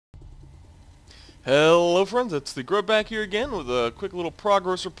Hello friends, it's the Grub back here again with a quick little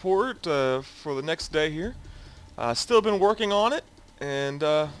progress report for the next day here. Still been working on it, and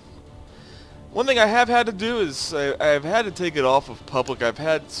one thing I have had to do is I've had to take it off of public. I've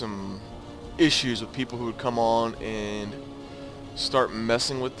had some issues with people who would come on and start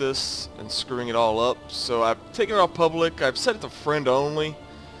messing with this and screwing it all up. So I've taken it off public. I've set it to friend only.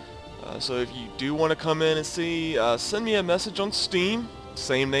 So if you do want to come in and see, send me a message on Steam,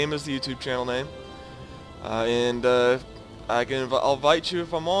 same name as the YouTube channel name. I'll invite you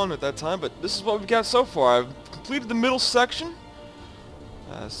if I'm on at that time, but this is what we've got so far. I've completed the middle section.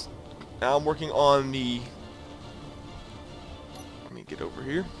 Now I'm working on the, let me get over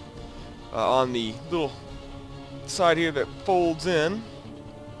here, on the little side here that folds in.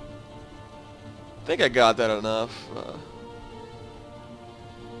 I think I got that enough.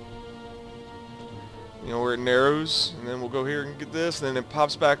 You know, where it narrows, and then we'll go here and get this, and then it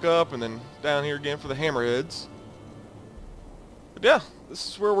pops back up, and then down here again for the hammerheads. But yeah, this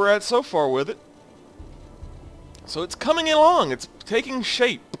is where we're at so far with it. So it's coming along, it's taking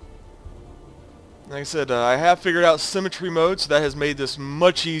shape. Like I said, I have figured out symmetry mode, so that has made this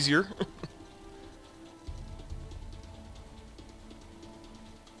much easier.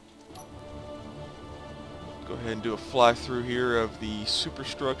 Go ahead and do a fly through here of the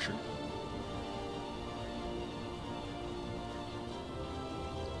superstructure.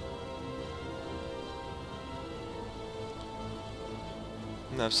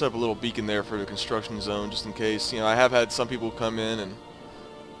 And I've set up a little beacon there for the construction zone just in case. You know, I have had some people come in and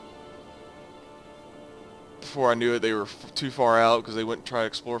before I knew it they were too far out because they went and try to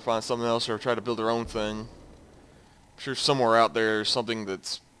explore, find something else, or try to build their own thing. I'm sure somewhere out there is something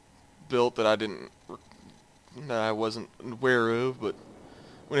that's built that I wasn't aware of, but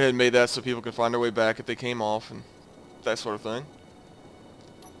went ahead and made that so people could find their way back if they came off and that sort of thing.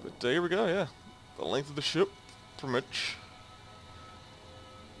 But here we go, yeah. The length of the ship, pretty much.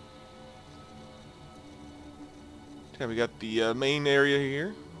 Okay, we got the main area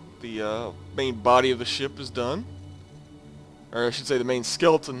here. The main body of the ship is done. Or I should say the main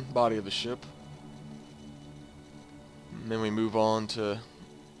skeleton body of the ship. And then we move on to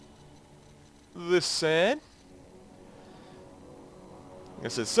this side. Like I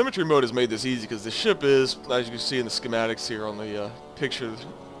said, symmetry mode has made this easy because the ship is, as you can see in the schematics here on the picture,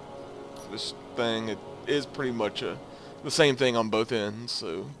 this thing, it is pretty much the same thing on both ends.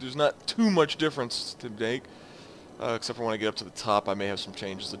 So there's not too much difference to make. Except for when I get up to the top, I may have some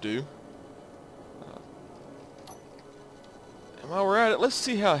changes to do. And while we're at it, let's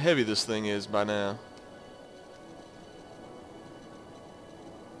see how heavy this thing is by now.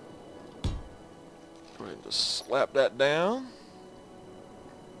 Go ahead and just slap that down.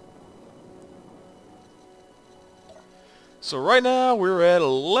 So right now we're at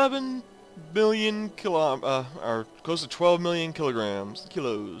 11 billion or close to 12 million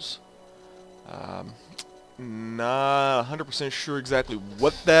kilos. Not 100% sure exactly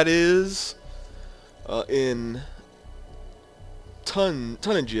what that is in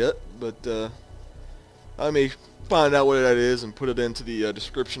tonnage yet, but I may find out what that is and put it into the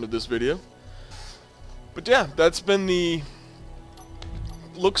description of this video. But yeah, that's been the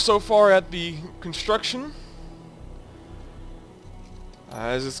look so far at the construction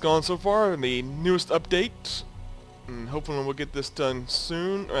as it's gone so far in the newest update. And hopefully we'll get this done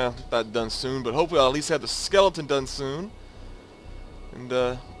soon. Well, not done soon, but hopefully I'll at least have the skeleton done soon. And,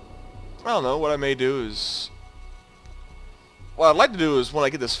 I don't know, what I may do is... What I'd like to do is, when I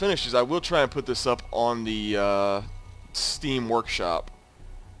get this finished, is I will try and put this up on the, Steam Workshop.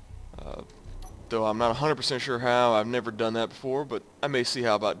 Though I'm not 100% sure how. I've never done that before, but I may see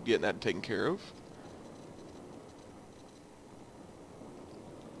how about getting that taken care of.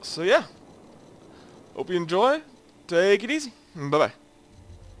 So, yeah. Hope you enjoy. Take it easy. Bye-bye.